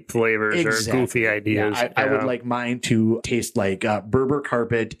goofy flavors or goofy ideas. Yeah, I would like mine to taste like Berber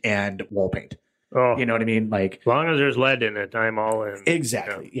carpet and wall paint. Oh, you know what I mean? Like, as long as there's lead in it, I'm all in.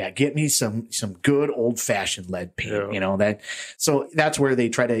 Exactly. Yeah. Get me some good old fashioned lead paint, that. So that's where they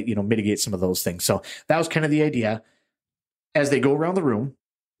try to, mitigate some of those things. So that was kind of the idea. As they go around the room,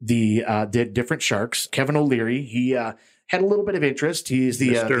 the different Sharks, Kevin O'Leary, he had a little bit of interest. He's the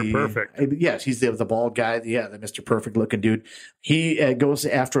Mr. Perfect. Yes, he's the bald guy. The Mr. Perfect looking dude. He goes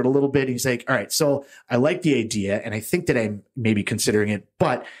after it a little bit. He's like, all right, so I like the idea and I think that I'm maybe considering it,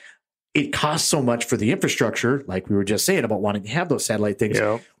 but it costs so much for the infrastructure, like we were just saying about wanting to have those satellite things.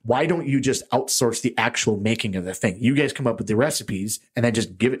 Yeah. Why don't you just outsource the actual making of the thing? You guys come up with the recipes and then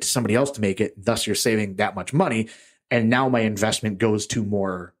just give it to somebody else to make it. Thus, you're saving that much money. And now my investment goes to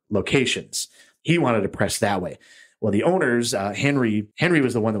more locations. He wanted to press that way. Well, the owners, Henry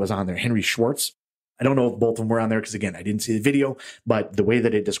was the one that was on there, Henry Schwartz. I don't know if both of them were on there because, again, I didn't see the video, but the way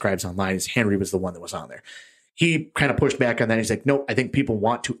that it describes online is Henry was the one that was on there. He kind of pushed back on that. He's like, no, I think people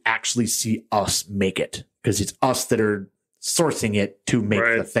want to actually see us make it because it's us that are sourcing it to make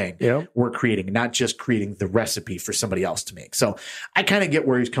the thing. Yep. We're creating, not just creating the recipe for somebody else to make. So I kind of get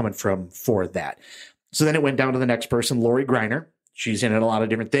where he's coming from for that. So then it went down to the next person, Lori Greiner. She's in a lot of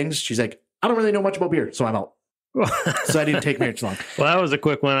different things. She's like, I don't really know much about beer, so I'm out. So I didn't take very too long. Well, that was a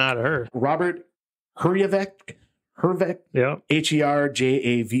quick one out of her. Robert Herjavec. Yeah.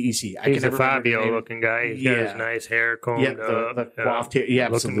 Herjavec. He's a Fabio looking guy. He's got his nice hair combed up. The coiffed hair. Yeah,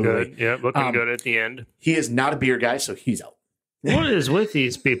 looking absolutely. Good. Yeah, looking good at the end. He is not a beer guy, so he's out. What is with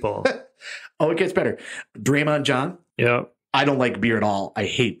these people? Oh, it gets better. Draymond John. Yeah. I don't like beer at all. I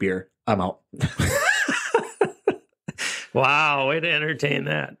hate beer. I'm out. Wow, way to entertain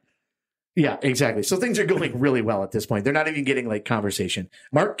that. Yeah, exactly. So things are going really well at this point. They're not even getting like conversation.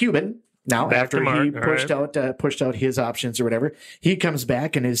 Mark Cuban. Now, back after he pushed out his options or whatever, he comes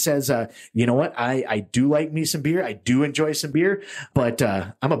back and says, you know what? I do like me some beer. I do enjoy some beer, but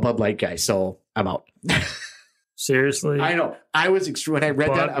I'm a Bud Light guy, so I'm out. Seriously? I know. When I read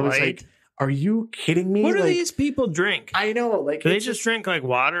Bud that, I was like, are you kidding me? What do these people drink? I know. Like, do they just drink like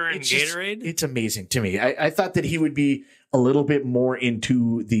water and Gatorade? It's amazing to me. I thought that he would be a little bit more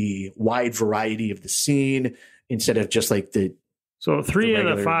into the wide variety of the scene instead of just like the. So 3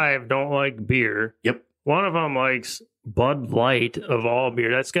 of the 5 don't like beer. Yep. One of them likes Bud Light of all beer.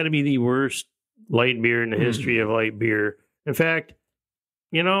 That's got to be the worst light beer in the history of light beer. In fact,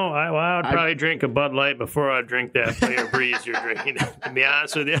 I would probably drink a Bud Light before I drink that Player Breeze you're drinking, to be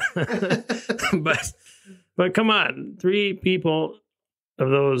honest with you. But come on, 3 people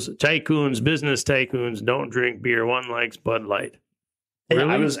of those tycoons, business tycoons, don't drink beer. One likes Bud Light. Really?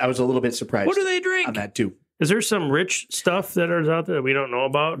 I was a little bit surprised. What do they drink? On that too. Is there some rich stuff that is out there that we don't know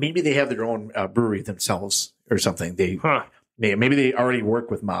about? Maybe they have their own brewery themselves or something. Maybe they already work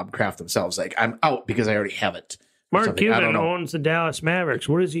with MobCraft themselves. Like, I'm out because I already have it. Mark Cuban owns the Dallas Mavericks.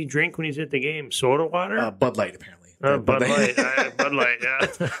 What does he drink when he's at the game? Soda water? Bud Light, apparently. Bud Light. Bud Light,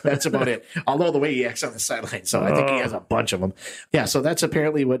 yeah. That's about it. Although the way he acts on the sideline, so I think he has a bunch of them. Yeah, so that's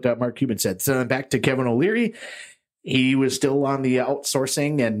apparently what Mark Cuban said. So back to Kevin O'Leary. He was still on the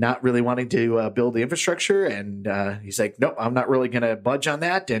outsourcing and not really wanting to build the infrastructure. And he's like, nope, I'm not really going to budge on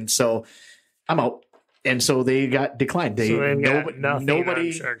that. And so I'm out. And so they got declined.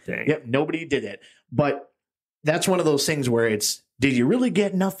 Nobody did it. But that's one of those things where did you really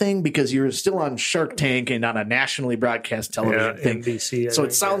get nothing? Because you're still on Shark Tank and on a nationally broadcast television thing. NBC, so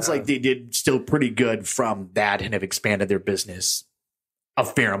it sounds like they did still pretty good from that and have expanded their business a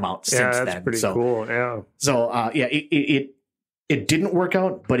fair amount since then. That's pretty cool. Yeah. So it didn't work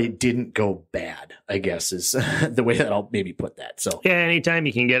out, but it didn't go bad, I guess is the way that I'll maybe put that. So yeah, anytime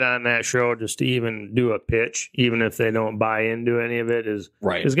you can get on that show just to even do a pitch, even if they don't buy into any of it, is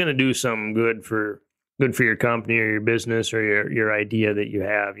going to do some good for your company or your business or your idea that you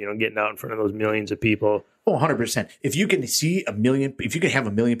have, getting out in front of those millions of people. Oh, 100%. If you can have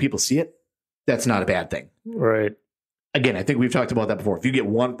 1 million people see it, that's not a bad thing. Right. Again, I think we've talked about that before. If you get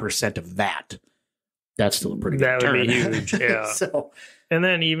 1% of that, that's still a pretty good That would be huge, yeah. And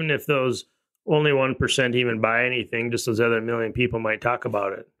then even if those only 1% even buy anything, just those other 1 million people might talk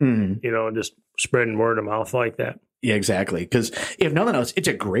about it. Mm-hmm. Just spreading word of mouth like that. Yeah, exactly. Because if nothing else, it's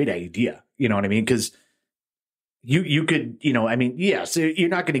a great idea. You know what I mean? Because you could, yes, you're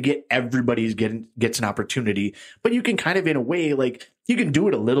not going to get everybody gets an opportunity, but you can kind of, in a way, like you can do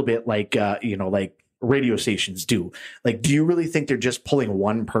it a little bit like, like radio stations do. Like, do you really think they're just pulling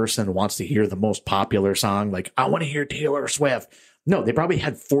one person who wants to hear the most popular song? Like, I want to hear Taylor Swift. No, they probably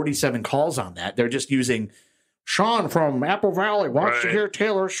had 47 calls on that. They're just using Sean from Apple Valley wants to hear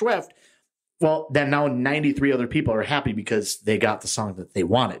Taylor Swift. Well, then now 93 other people are happy because they got the song that they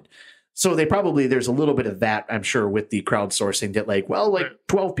wanted. So there's a little bit of that, I'm sure, with the crowdsourcing that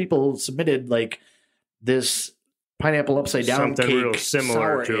 12 people submitted this pineapple upside down something cake, real similar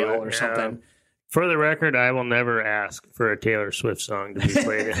sour to ale it, or something. For the record, I will never ask for a Taylor Swift song to be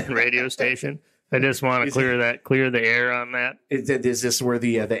played at a radio station. I just want to clear the air on that. Is this where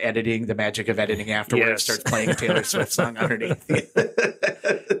the editing, the magic of editing afterwards starts playing a Taylor Swift song underneath?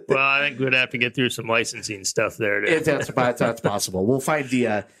 Well, I think we'd have to get through some licensing stuff there. That's possible. We'll find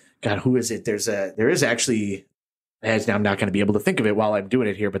the God. Who is it? There is actually. I'm not going to be able to think of it while I'm doing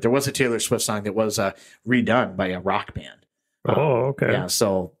it here, but there was a Taylor Swift song that was redone by a rock band. Oh, okay. Yeah.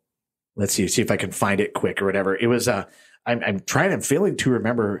 So let's see if I can find it quick or whatever. It was. I'm failing to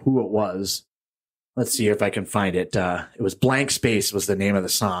remember who it was. Let's see if I can find it. It was Blank Space was the name of the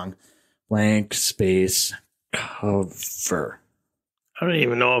song. Blank Space cover. I don't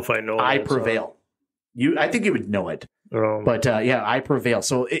even know if I know. I Prevail. I think you would know it. But I Prevail.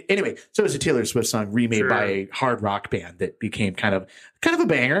 So anyway, so it was a Taylor Swift song remade by a hard rock band that became kind of a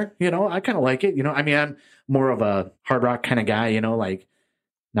banger. I kind of like it. I'm more of a hard rock kind of guy. Like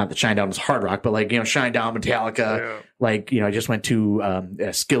not that Shinedown is hard rock, but Shinedown, Metallica. Yeah. I just went to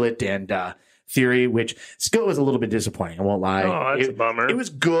Skillet and Theory, which Skillet was a little bit disappointing. I won't lie. Oh, that's a bummer. It was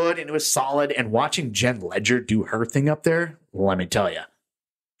good and it was solid. And watching Jen Ledger do her thing up there, let me tell you.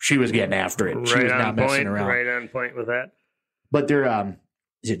 She was getting after it. She was not messing around. Right on point with that. But they're,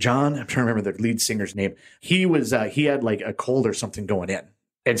 is it John? I'm trying to remember the lead singer's name. He had a cold or something going in.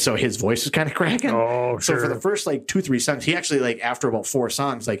 And so his voice was kind of cracking. Oh, sure. So for the first 2-3 songs, he actually after about 4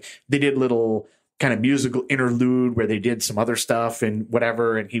 songs, they did little kind of musical interlude where they did some other stuff and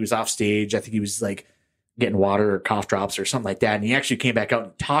whatever. And he was off stage. I think he was getting water or cough drops or something like that. And he actually came back out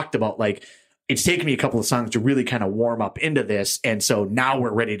and talked about it's taken me a couple of songs to really kind of warm up into this. And so now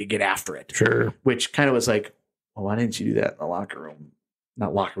we're ready to get after it. Sure. Which kind of was well, why didn't you do that in the locker room?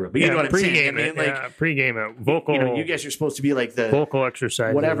 Not locker room, but you know what I'm saying? Pregame it. Vocal. You guys are supposed to be the vocal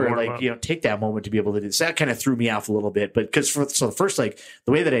exercise. Whatever. Take that moment to be able to do this. That kind of threw me off a little bit. But because the first, the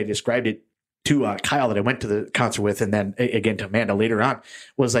way that I described it to Kyle that I went to the concert with, and then again to Amanda later on,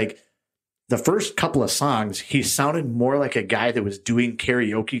 was the first couple of songs, he sounded more like a guy that was doing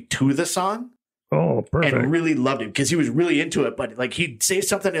karaoke to the song. Oh, perfect. And really loved it because he was really into it. But he'd say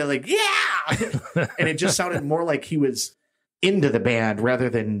something and yeah. And it just sounded more like he was into the band rather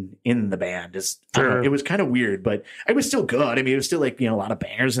than in the band. It was kind of weird, but it was still good. I mean, it was still a lot of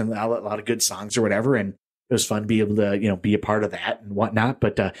bangers and a lot of good songs or whatever. And it was fun to be able to, be a part of that and whatnot.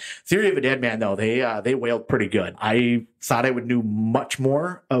 But Theory of a Dead Man, though, they wailed pretty good. I thought I would know much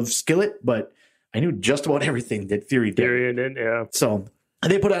more of Skillet, but I knew just about everything that Theory did. Theory did, yeah. So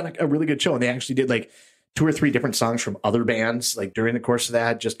they put on a really good show, and they actually did 2 or 3 different songs from other bands, like during the course of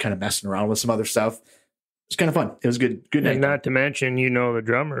that, just kind of messing around with some other stuff. It's kind of fun. It was good night. And not to mention, the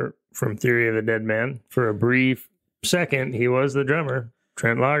drummer from Theory of the Dead Man. For a brief second, he was the drummer.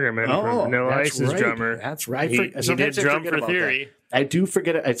 Trent Lagerman from Vanilla Ice's drummer. That's right. He did drum for Theory. I do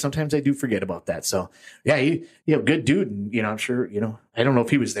forget. Sometimes I do forget about that. So yeah, he good dude. And, I'm sure, I don't know if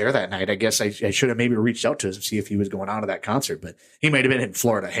he was there that night. I guess I should have maybe reached out to him to see if he was going on to that concert, but he might have been in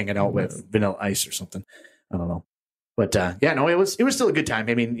Florida hanging out with Vanilla Ice or something. I don't know. But it was still a good time.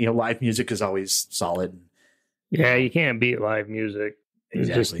 I mean, live music is always solid. Yeah, you can't beat live music.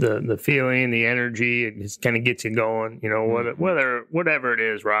 Exactly. Just the feeling, the energy, it just kind of gets you going, whatever it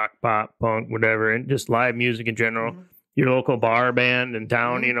is, rock, pop, punk, whatever, and just live music in general. Mm-hmm. Your local bar band in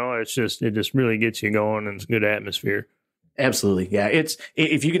town, it just really gets you going, and it's a good atmosphere. Absolutely. Yeah.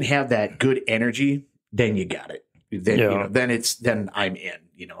 If you can have that good energy, then you got it. Then, then I'm in,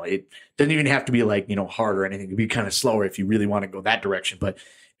 it doesn't even have to be like, hard or anything. It can be kind of slower if you really want to go that direction. But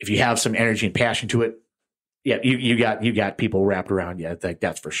if you have some energy and passion to it, yeah, you got people wrapped around you. I think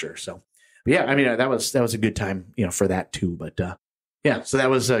that's for sure. So, but yeah, I mean, that was a good time, for that too. But so that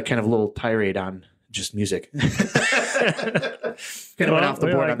was kind of a little tirade on just music. Kind of went off the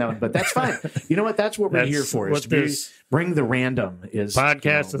board on that one, but that's fine. You know what? That's what we're here for. Is to bring the random.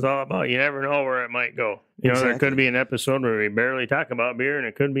 Podcast is all about. You never know where it might go. There could be an episode where we barely talk about beer, and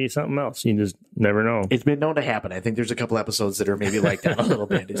it could be something else. You just never know. It's been known to happen. I think there's a couple episodes that are maybe like that a little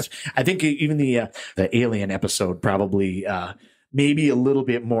bit. I think even the alien episode probably. Maybe a little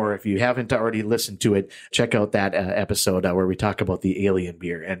bit more. If you haven't already listened to it, check out that episode where we talk about the alien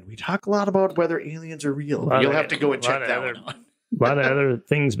beer. And we talk a lot about whether aliens are real. You'll have to go and check that one out. A lot of other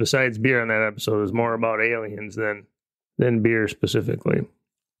things besides beer on that episode is more about aliens than beer specifically.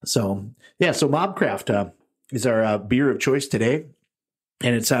 So MobCraft is our beer of choice today.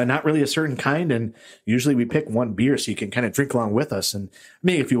 And it's not really a certain kind. And usually we pick one beer so you can kind of drink along with us. And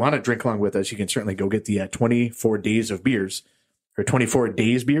if you want to drink along with us, you can certainly go get the 24 days of beers. Or 24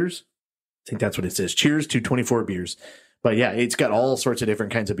 days beers. I think that's what it says. Cheers to 24 beers. But yeah, it's got all sorts of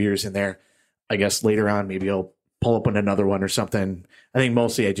different kinds of beers in there. I guess later on, maybe I'll pull open another one or something. I think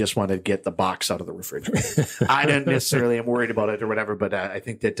mostly I just want to get the box out of the refrigerator. I don't necessarily am worried about it or whatever, but I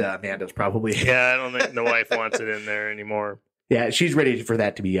think that Amanda's probably. Yeah, I don't think the wife wants it in there anymore. Yeah, she's ready for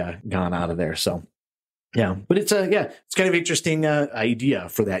that to be gone out of there. So. Yeah, but it's kind of interesting idea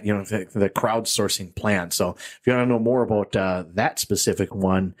for that, the crowdsourcing plan. So if you want to know more about that specific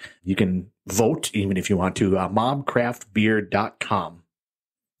one, you can vote, even if you want to, mobcraftbeer.com.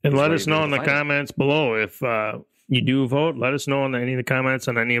 And let us know in the comments below if you do vote. Let us know in any of the comments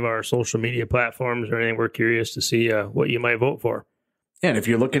on any of our social media platforms or anything. We're curious to see what you might vote for. And if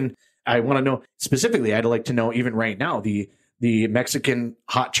you're looking, I want to know specifically, I'd like to know even right now, the Mexican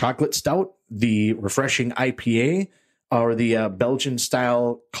hot chocolate stout, the refreshing IPA, or the Belgian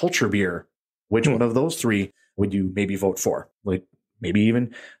style culture beer. Which one of those three would you maybe vote for? Like maybe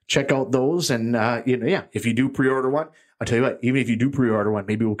even check out those. And, if you do pre-order one, I'll tell you what, even if you do pre-order one,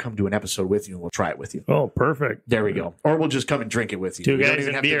 maybe we'll come to an episode with you and we'll try it with you. Oh, perfect. There we go. Or we'll just come and drink it with you. Two guys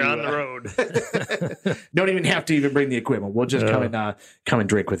and beer on the road. Don't even have to even bring the equipment. We'll just come and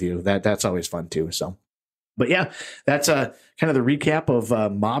drink with you. That's always fun too. So. But yeah, that's kind of the recap of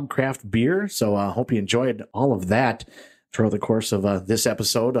MobCraft beer. So I hope you enjoyed all of that throughout the course of this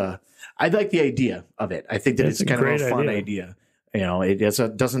episode. I like the idea of it. I think that it's kind of a fun idea.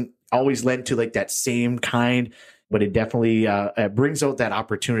 It doesn't always lend to like that same kind, but it definitely brings out that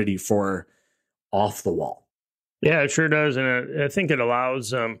opportunity for off the wall. Yeah, it sure does. And I think it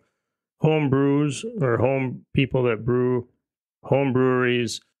allows home brews or home people that brew, home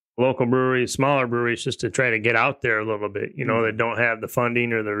breweries, local breweries, smaller breweries, just to try to get out there a little bit, that don't have the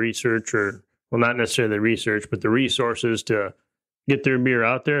funding or the research not necessarily the research, but the resources to get their beer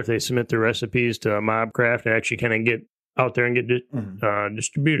out there. If they submit their recipes to MobCraft and actually kind of get out there and get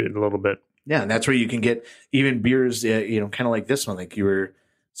distributed a little bit. Yeah. And that's where you can get even beers, kind of like this one, like you were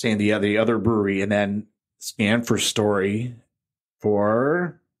saying, the other brewery, and then scan for story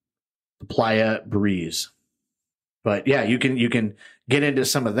for the Playa Breeze. But yeah, you can get into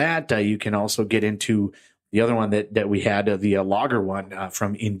some of that. You can also get into the other one that we had, the lager one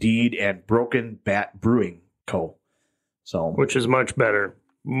from Indeed and Broken Bat Brewing Co. So, which is much better,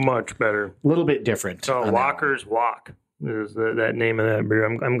 a little bit different. So Walker's Walk is that name of that beer.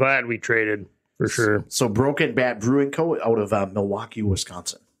 I'm glad we traded for sure. So Broken Bat Brewing Co. out of Milwaukee,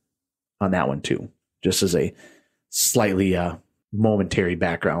 Wisconsin, on that one too. Just as a slightly momentary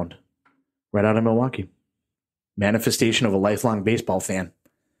background, right out of Milwaukee. Manifestation of a lifelong baseball fan.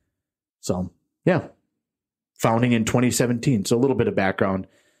 So, yeah. Founding in 2017. So a little bit of background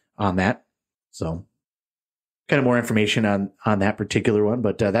on that. So, kind of more information on that particular one,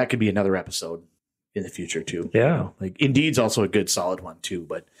 but that could be another episode in the future too. Yeah. Like Indeed's also a good solid one too,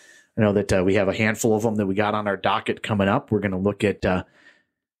 but I know that we have a handful of them that we got on our docket coming up. We're going to look at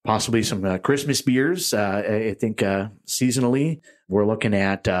possibly some Christmas beers. I think seasonally, we're looking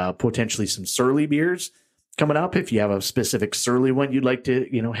at potentially some surly beers coming up. If you have a specific surly one you'd like to,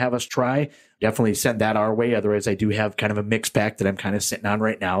 have us try, definitely send that our way. Otherwise, I do have kind of a mix pack that I'm kind of sitting on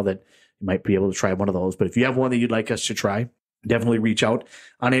right now that you might be able to try one of those. But if you have one that you'd like us to try, definitely reach out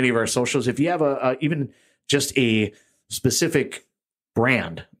on any of our socials. If you have even just a specific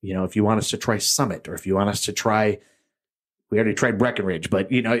brand, if you want us to try Summit, or if you want us to try, we already tried Breckenridge, but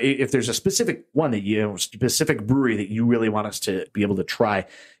if there's a specific one that specific brewery that you really want us to be able to try,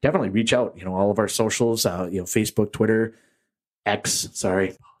 definitely reach out. All of our socials, Facebook, Twitter, X.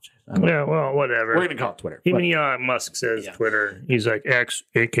 Sorry. Yeah, well, whatever. We're gonna call it Twitter. Even Elon Musk says Twitter. He's like X,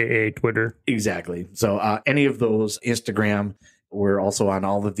 aka Twitter. Exactly. So any of those, Instagram. We're also on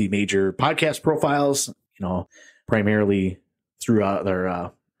all of the major podcast profiles. Primarily through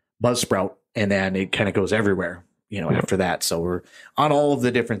their Buzzsprout, and then it kind of goes everywhere. After that. So we're on all of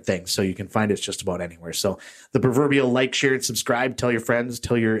the different things. So you can find us just about anywhere. So the proverbial like, share, and subscribe. Tell your friends,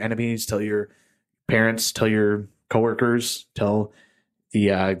 tell your enemies, tell your parents, tell your coworkers, tell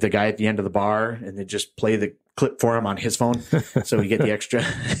the guy at the end of the bar, and then just play the clip for him on his phone. So we get the extra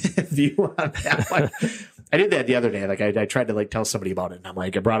view on that one. I did that the other day. Like I tried to tell somebody about it, and I'm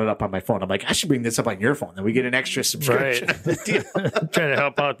like, I brought it up on my phone. I'm like, I should bring this up on your phone. Then we get an extra subscription. Right. Trying to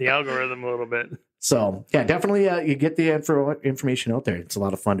help out the algorithm a little bit. So yeah, definitely you get the information out there. It's a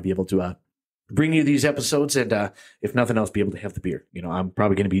lot of fun to be able to bring you these episodes, and if nothing else, be able to have the beer. I'm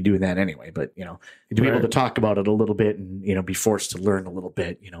probably going to be doing that anyway, but to be able to talk about it a little bit and be forced to learn a little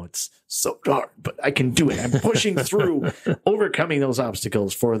bit. It's so hard, but I can do it. I'm pushing through, overcoming those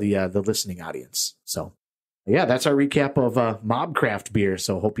obstacles for the listening audience. So yeah, that's our recap of MobCraft beer.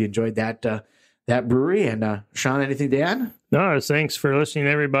 So hope you enjoyed that brewery. And Shawn, anything to add? No, thanks for listening,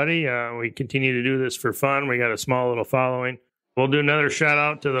 everybody. We continue to do this for fun. We got a small little following. We'll do another shout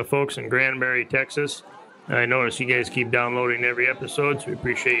out to the folks in Granbury, Texas. I notice you guys keep downloading every episode, so we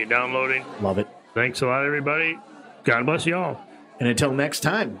appreciate you downloading. Love it. Thanks a lot, everybody. God bless you all. And until next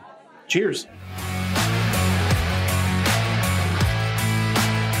time, cheers.